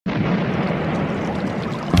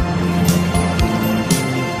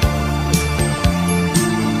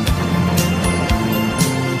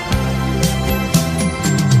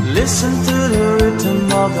Listen to the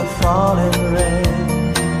rhythm of the falling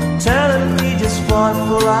rain, telling me just what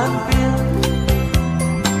will I feel.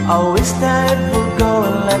 I wish that it would go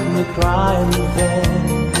and let me cry in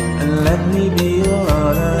vain, and let me be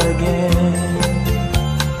alone again.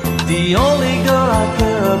 The only girl I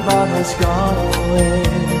care about has gone away,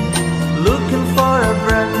 looking for a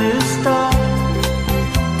brand new start.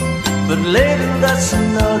 But little does she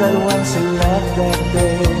know that when she left that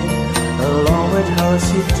day, along with her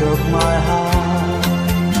she took my heart.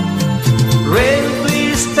 Rain,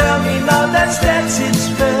 please tell me now that's it's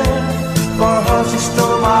fair. For her she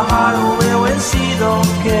stole my heart away when she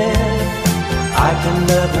don't care. I can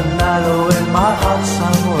live another with my heart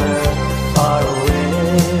somewhere far away.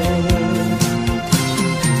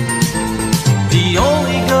 The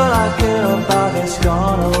only girl I care about has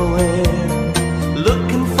gone away,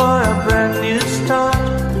 looking for a brand new start.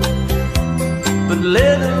 But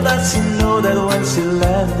little does she know that when she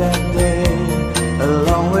left that day,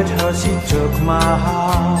 along with her she took my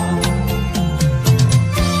heart.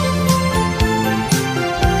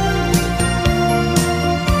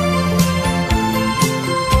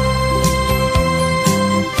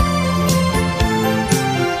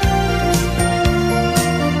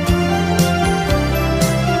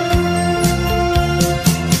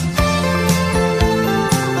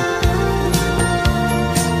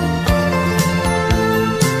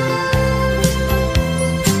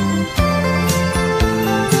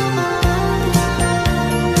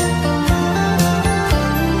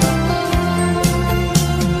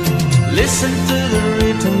 Listen to the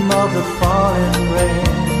rhythm of the falling rain,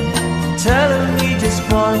 telling me just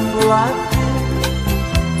what will I feel.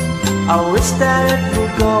 I wish that it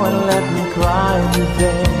would go and let me cry in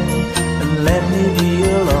vain, and let me be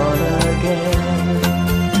alone again.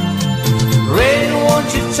 Rain, won't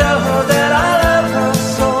you tell her that I love her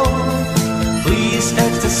so? Please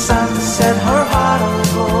ask the sun to set her heart on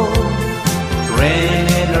gold. Rain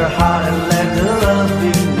in her heart and let the love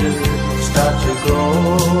we knew start to grow.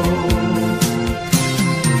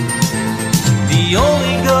 The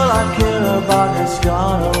only girl I care about has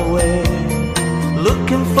gone away,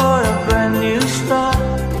 looking for a brand new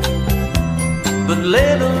start. But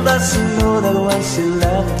little does she know that when she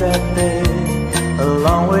left that day,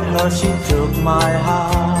 along with her she took my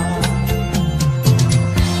heart.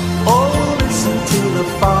 Oh, listen to the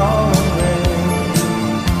fall